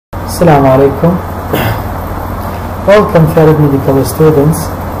Assalamu alaikum. Welcome fellow medical students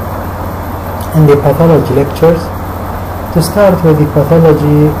in the pathology lectures. To start with the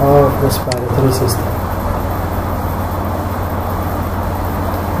pathology of respiratory system.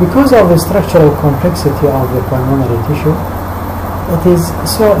 Because of the structural complexity of the pulmonary tissue, it is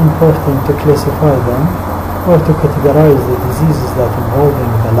so important to classify them or to categorize the diseases that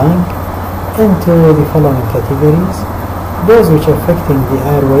involving the lung into the following categories: those which are affecting the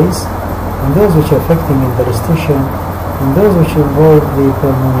airways, and those which are affecting interstitium, and those which involve the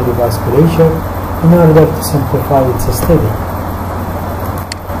pulmonary vasculature, in order to simplify its study.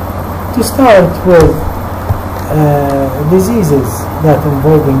 To start with diseases that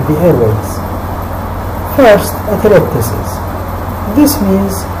involving the airways. First, atelectasis. This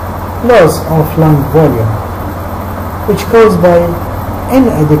means loss of lung volume, which caused by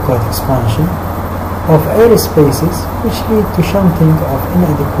inadequate expansion of air spaces, which lead to shunting of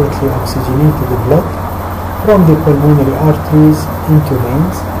inadequately oxygenated blood from the pulmonary arteries into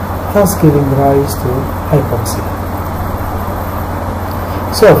veins, thus giving rise to hypoxia.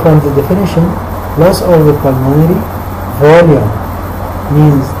 So from the definition, loss of the pulmonary volume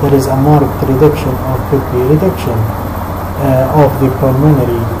means there is a marked reduction or could be reduction of the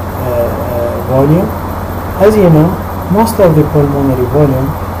pulmonary volume. As you know, most of the pulmonary volume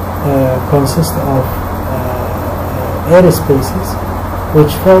consists of air spaces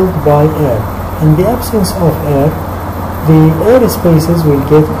which filled by air. In the absence of air, the air spaces will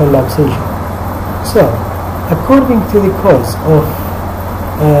get collapsation. So, according to the cause of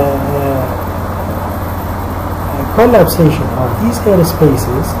collapsation of these air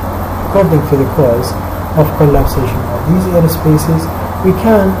spaces, according to the cause of collapsation of these air spaces, we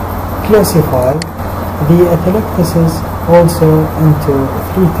can classify the atelectasis also into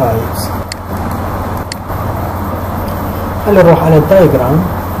three types. هنروح على الدايجرام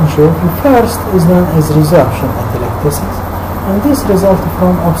نشوف. The first is known as resorption atelectasis, and this results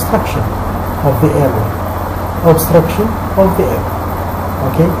from obstruction of the airway. Obstruction of the airway.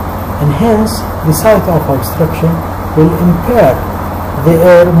 Okay? And hence the site of obstruction will impair the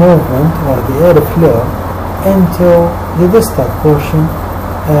air movement or the air flow into the distal portion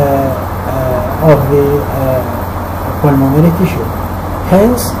of the pulmonary tissue.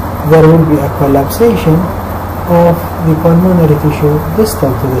 Hence there will be a collapsation of the pulmonary tissue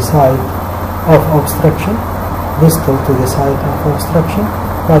distal to the site of obstruction,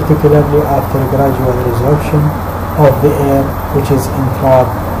 particularly after gradual resorption of the air which is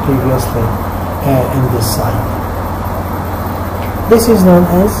entrapped previously in this site. This is known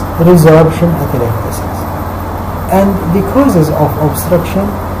as resorption atelectasis. And the causes of obstruction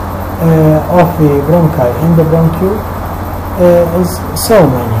of the bronchi and the bronchiole is so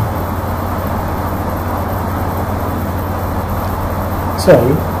many.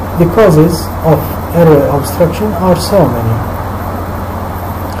 The causes of airway obstruction are so many.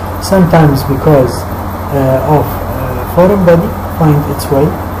 Sometimes because of foreign body find its way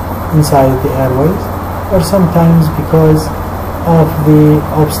inside the airways, or sometimes because of the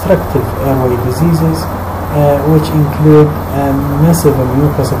obstructive airway diseases, which include massive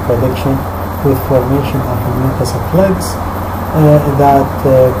mucus production with formation of mucus plugs that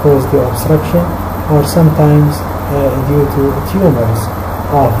cause the obstruction, or sometimes due to tumors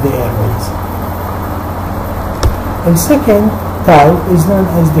of the airways. The second type is known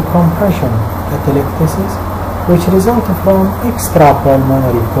as the compression atelectasis, which result from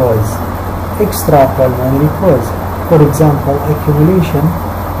extrapulmonary cause. For example, accumulation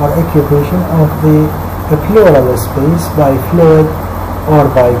or occupation of the pleural space by fluid or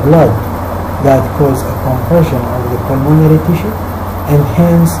by blood that cause a compression of the pulmonary tissue, and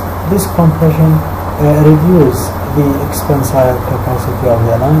hence this compression reduce the expansile capacity of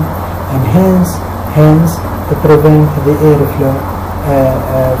the lung, and hence to prevent the airflow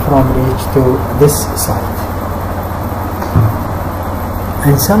from reach to this site.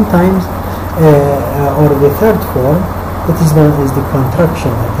 And sometimes, or the third form, it is known as the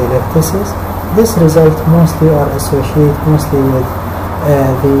contraction atelectasis. This result mostly or associate mostly with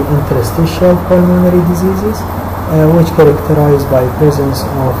the interstitial pulmonary diseases, which characterized by presence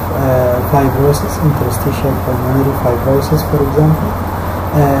of fibrosis, interstitial pulmonary fibrosis, for example,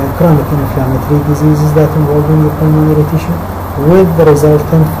 chronic inflammatory diseases that involve the pulmonary tissue, with the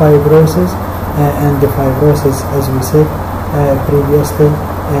resultant fibrosis, and the fibrosis, as we said previously,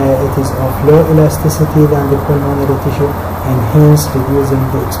 it is of low elasticity than the pulmonary tissue, and hence reducing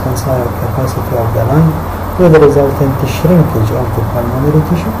the expansile capacity of the lung, with the resultant shrinkage of the pulmonary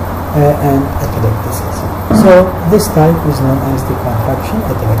tissue and atelectasis. So this type is known as the contraction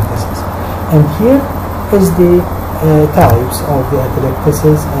atelectasis. And here is the types of the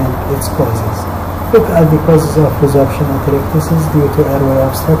atelectasis and its causes. Look at the causes of resorption atelectasis due to airway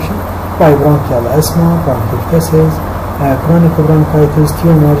obstruction by bronchial asthma, bronchiectasis, chronic bronchitis,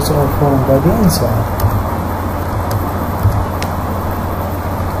 tumors or foreign body, and so on.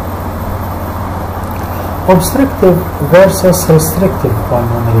 Obstructive versus restrictive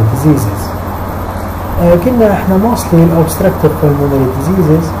pulmonary diseases. كنا احنا mostly obstructive pulmonary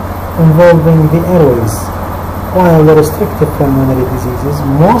diseases involving the airways, while the restrictive pulmonary diseases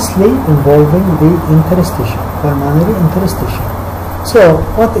mostly involving the interstitial, pulmonary interstitial. So,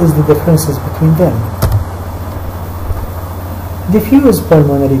 what is the differences between them? Diffuse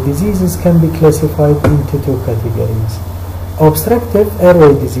pulmonary diseases can be classified into two categories. Obstructive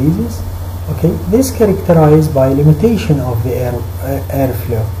airway diseases, okay, this characterized by limitation of the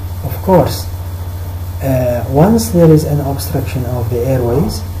airflow. Of course, once there is an obstruction of the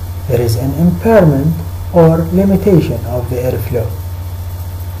airways, there is an impairment or limitation of the airflow.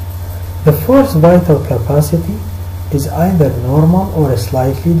 The forced vital capacity is either normal or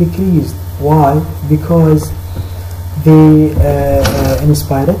slightly decreased. Why? Because the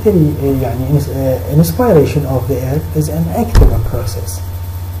inspiration of the air is an active process.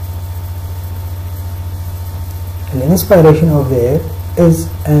 The inspiration of the air is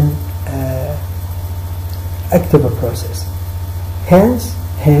an active process. Hence,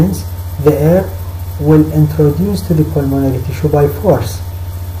 the air will introduce to the pulmonary tissue by force,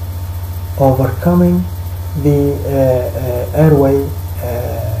 overcoming the airway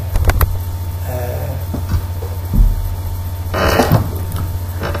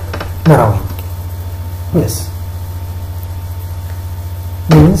narrowing. Yes.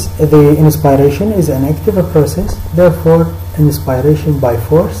 Means the inspiration is an active process, therefore inspiration by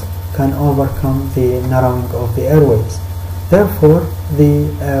force can overcome the narrowing of the airways. Therefore, the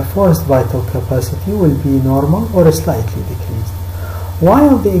forced vital capacity will be normal or slightly decreased.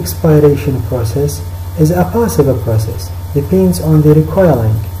 While the expiration process is a passive process, depends on the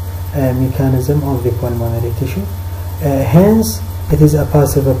recoiling mechanism of the pulmonary tissue. Hence, it is a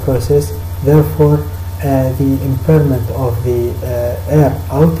passive process, therefore the impairment of the air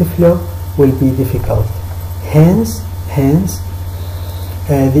outflow will be difficult. Hence,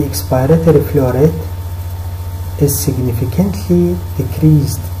 the expiratory flow rate is significantly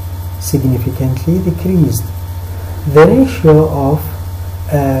decreased. The ratio of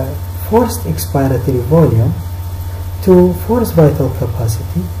forced expiratory volume to forced vital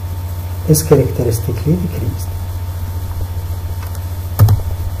capacity is characteristically decreased.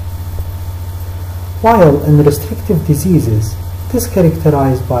 While in restrictive diseases, it is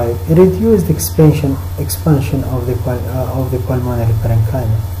characterized by reduced expansion of the pulmonary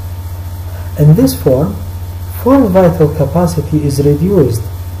parenchyma. In this form, forced vital capacity is reduced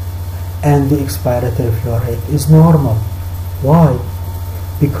and the expiratory flow rate is normal. Why?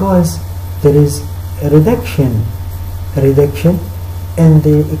 Because there is a reduction in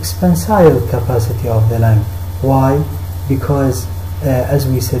the expansile capacity of the lung. Why? Because as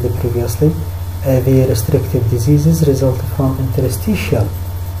we said previously, the restrictive diseases result from interstitial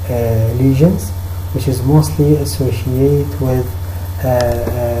lesions, which is mostly associated with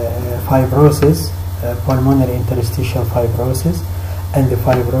fibrosis, pulmonary interstitial fibrosis, and the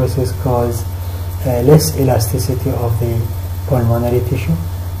fibrosis cause less elasticity of the pulmonary tissue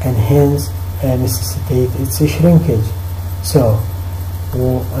and hence necessitate its shrinkage. So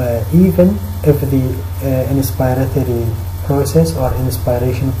even if the inspiratory process or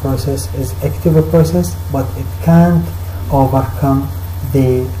inspiration process is active process, but it can't overcome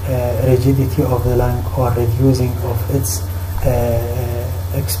the rigidity of the lung or reducing of its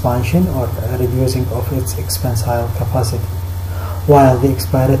expansion or reducing of its expansile capacity. While the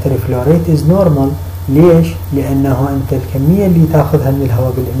expiratory flow rate is normal. ليش؟ لأنه أنت الكمية اللي تأخذها من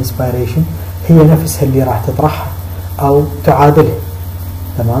الهواء بالإنسبيريشن هي نفسها اللي راح تطرحها أو تعادلها.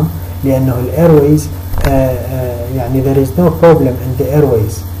 تمام؟ لأنه الأيرويز يعني there is no problem in the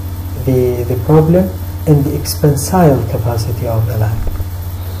airways. The problem in the expansile capacity of the lung.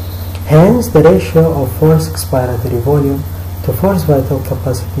 Hence, the ratio of forced expiratory volume to forced vital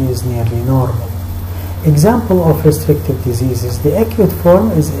capacity is nearly normal. Example of restrictive diseases. The acute form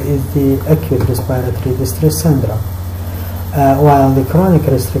is the acute respiratory distress syndrome, while the chronic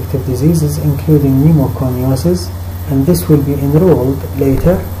restrictive diseases including pneumoconiosis, and this will be enrolled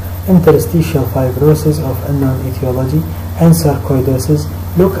later, interstitial fibrosis of unknown etiology, and sarcoidosis.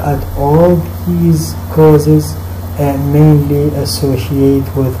 Look at all these causes mainly associate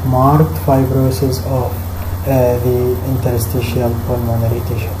with marked fibrosis of the interstitial pulmonary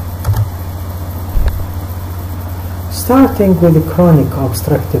tissue. Starting with the chronic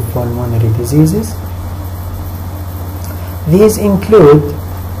obstructive pulmonary diseases, These include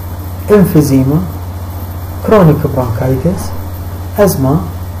emphysema, chronic bronchitis, asthma,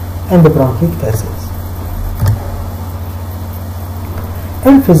 and bronchiectasis.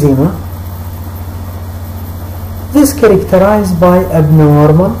 Emphysema, this characterized by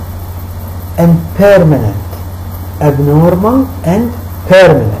abnormal and permanent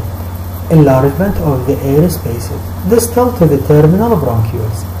enlargement of the air spaces distal to the terminal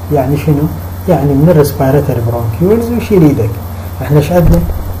bronchioles. يعني شنو؟ يعني من الريسبيراتوري برونكيولز ويشيل ايدك. احنا ايش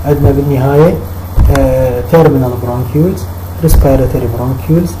عندنا بالنهاية terminal bronchioles, respiratory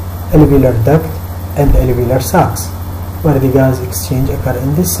bronchioles, alveolar duct and alveolar sacs where the gas exchange occur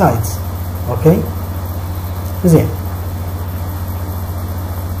in these sites. Okay? زين.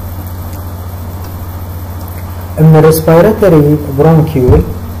 من الريسبيراتوري برونكيول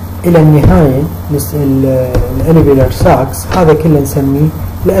إلى النهاية الالفيولار ساكس هذا كله نسميه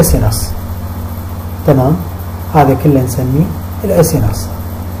الأسينس. تمام؟ هذا كله نسميه الأسينس.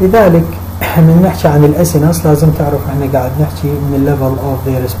 لذلك من نحكي عن الأسينس لازم تعرف احنا قاعد نحكي من الليفل اوف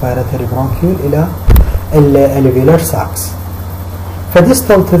ذا ريسبيراتوري برونكيول إلى الالفيولار ساكس.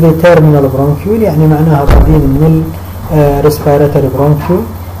 فديستال تو ذا تيرمينال برونكيول يعني معناها بادين من الريسبيراتوري برونكيول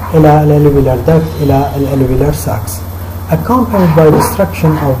إلى الالفيولار داكت إلى الالفيولار ساكس accompanied by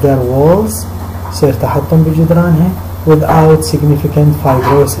destruction of their walls يصير تحطم بجدرانها without significant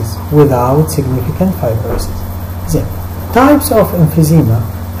fibrosis. زين. Types of emphysema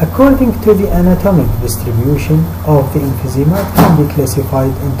according to the anatomic distribution of the emphysema can be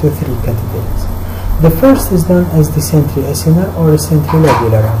classified into 3 categories. The first is known as the centri-acinar or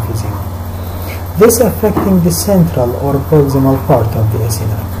centrilobular emphysema. This affecting the central or proximal part of the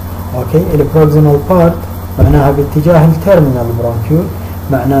acinar. Okay, the proximal part معناها باتجاه التيرمينال برونكيول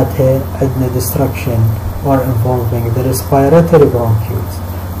معناتها عندنا destruction or involving the respiratory bronchioles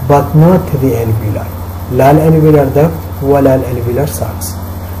but not the alveoli. لا الالveolar duct ولا الالveolar sacs.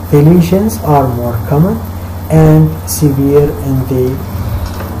 The lesions are more common and severe in the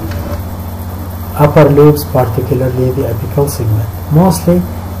upper lobes, particularly the apical segment. Mostly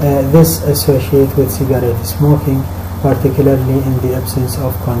this associated with cigarette smoking, particularly in the absence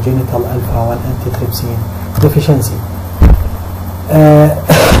of congenital alpha-1 antitrypsin deficiency.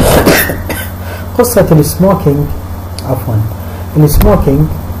 قصة السموكينج السموكينج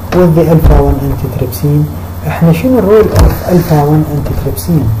with the alpha-1 antitrypsin. احنا شنو الرول of alpha-1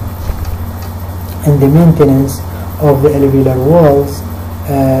 antitrypsin in the maintenance of the alveolar walls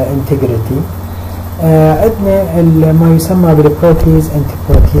integrity. عندنا ما يسمى بالبروتيز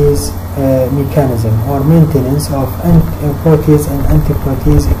antiprotease mechanism or maintenance of protease and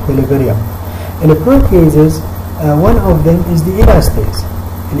antiprotease equilibrium. The proteases, one of them is the elastase.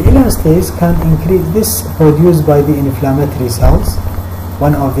 The elastase can increase, this produced by the inflammatory cells,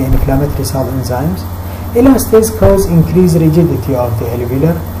 one of the inflammatory cell enzymes. Elastase causes increased rigidity of the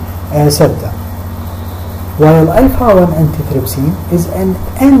alveolar septa. While alpha-1 antitrypsin is an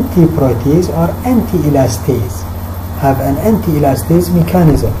antiprotease or anti-elastase, have an anti-elastase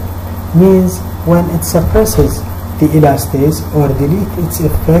mechanism, means when it suppresses the elastase or delete its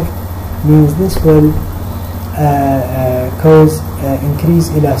effect, means this will cause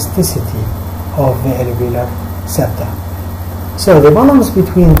increased elasticity of the alveolar septa. So the balance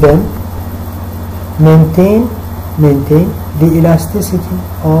between them maintain the elasticity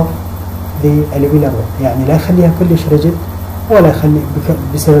of the alveolar wall. يعني لا يخليها كلش رجل ولا يخلي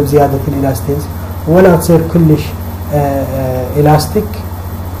بسبب زيادة الالاستيز ولا تصير كلش الاستيك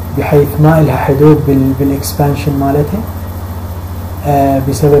بحيث ما لها حدود بالاكسبانشن مالتها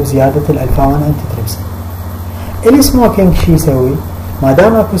بسبب زيادة الالفا-1 antitrypsin. السموكينج شي يسوي؟ ما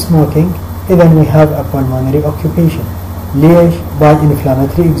دام اكو سموكينج اذا we have a pulmonary occupation. ليش؟ by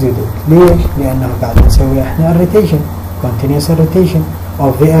inflammatory exudate. ليش؟ لانه قاعد نسوي احنا irritation, continuous irritation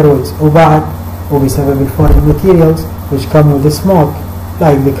of the airways وبسبب foreign materials which come with the smoke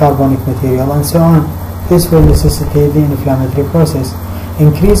like the carbonic material and so on. This will necessitate the inflammatory process.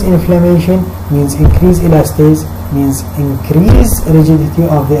 Increased inflammation means increased elastase, means increased rigidity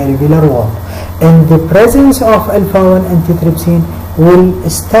of the alveolar wall. And the presence of alpha-1 antitrypsin will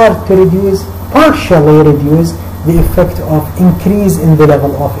start to partially reduce the effect of increase in the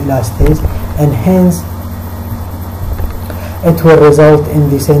level of elastase, and hence it will result in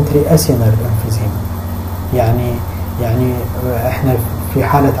the centri-acinar emphysema. يعني احنا في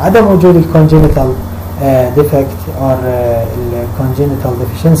حالة عدم وجود الcongenital defect or congenital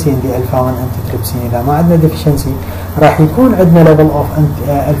deficiency in the alpha-1 antitrypsin. إذا ما عندنا deficiency راح يكون عندنا level of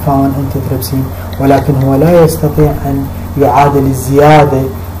alpha-1 antitrypsin ولكن هو لا يستطيع أن يعادل الزيادة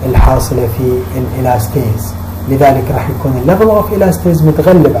الحاصلة في الإلاستيز. لذلك راح يكون level of elastase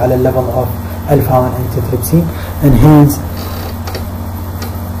متغلب على level of alpha 1 antitrypsin, and hence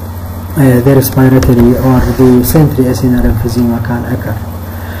the respiratory or the central acinar emphysema can occur.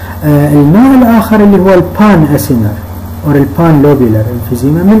 النوع الآخر اللي هو البان acinar or البان lobular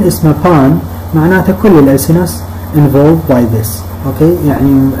emphysema. من اسمه بان معناته كل الأسينس involved by this. okay,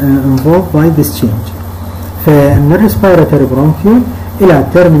 يعني involved by this change. فمن الريسبيراتوري برونكيول إلى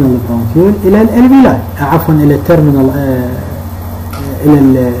التيرمينال برونكيول إلى الألفيولاي، عفوا إلى التيرمينال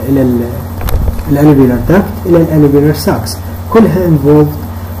إلى الألفيولار داكت إلى الألفيولار ساكس، كلها involved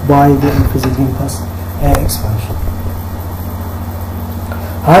by the emphysematous expansion.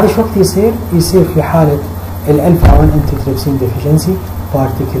 هذا شو وقت يصير في حالة الألفا 1 antitrypsin deficiency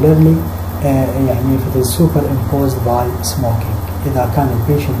particularly يعني if it is superimposed by smoking. إذا كان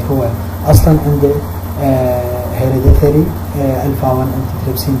البيشنت هو أصلا عنده hereditary alpha 1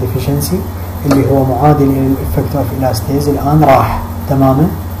 antitrypsin deficiency اللي هو معادل إلى الإفكت أوف إلاستيز، الآن راح تماما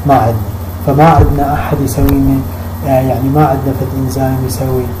ما عندنا، فما عندنا أحد يسوي لنا يعني ما عندنا فد إنزيم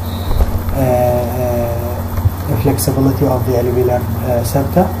يسوي flexibility of the alveolar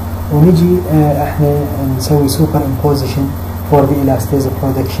septa، ونجي احنا نسوي superimposition for the elastase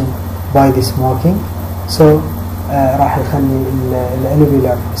production by the smoking. so راح يخلي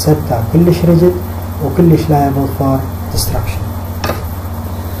الالفيولار سبتا كلش ريجد وكلش liable for destruction.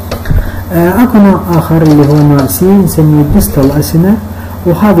 اكو نوع اخر اللي هو نوع سي نسميه distal acinar،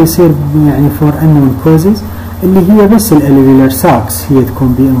 وهذا يصير يعني for unknown causes اللي هي بس الالفيولار ساكس هي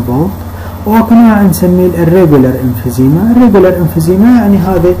تكون بي involved. واكو نوع نسميه الريجولار emphysema. الريجولار emphysema يعني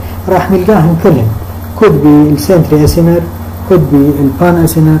هذا راح نلقاهم كلهم could be السنتري acinar could be البان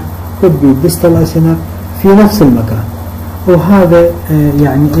acinar could be distal acinar في نفس المكان، وهذا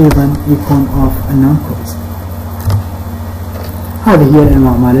يعني أيضا يكون of unknown cause. هذه هي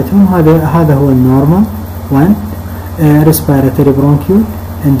الأنواع مالتهم. هذا هو النورمال 1 respiratory bronchiole,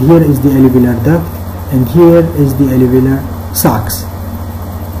 and here is the alveolar duct and here is the alveolar sacs.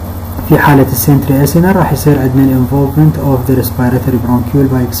 في حالة السنتري acinar راح يصير عندنا الانفولفمنت of the respiratory bronchiole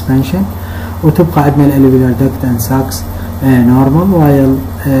by expansion، وتبقى عندنا الالveolar duct and sacs normal، while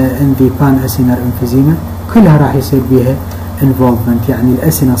in the pan acinar emphysema كلها راح يصير بيها involvement، يعني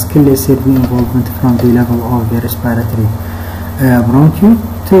الاسينس كله يصير بيه involvement from the level of the respiratory bronchiole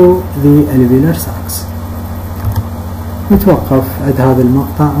to the alveolar sacs. نتوقف عند هذا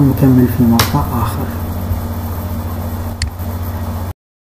المقطع ونكمل في مقطع آخر.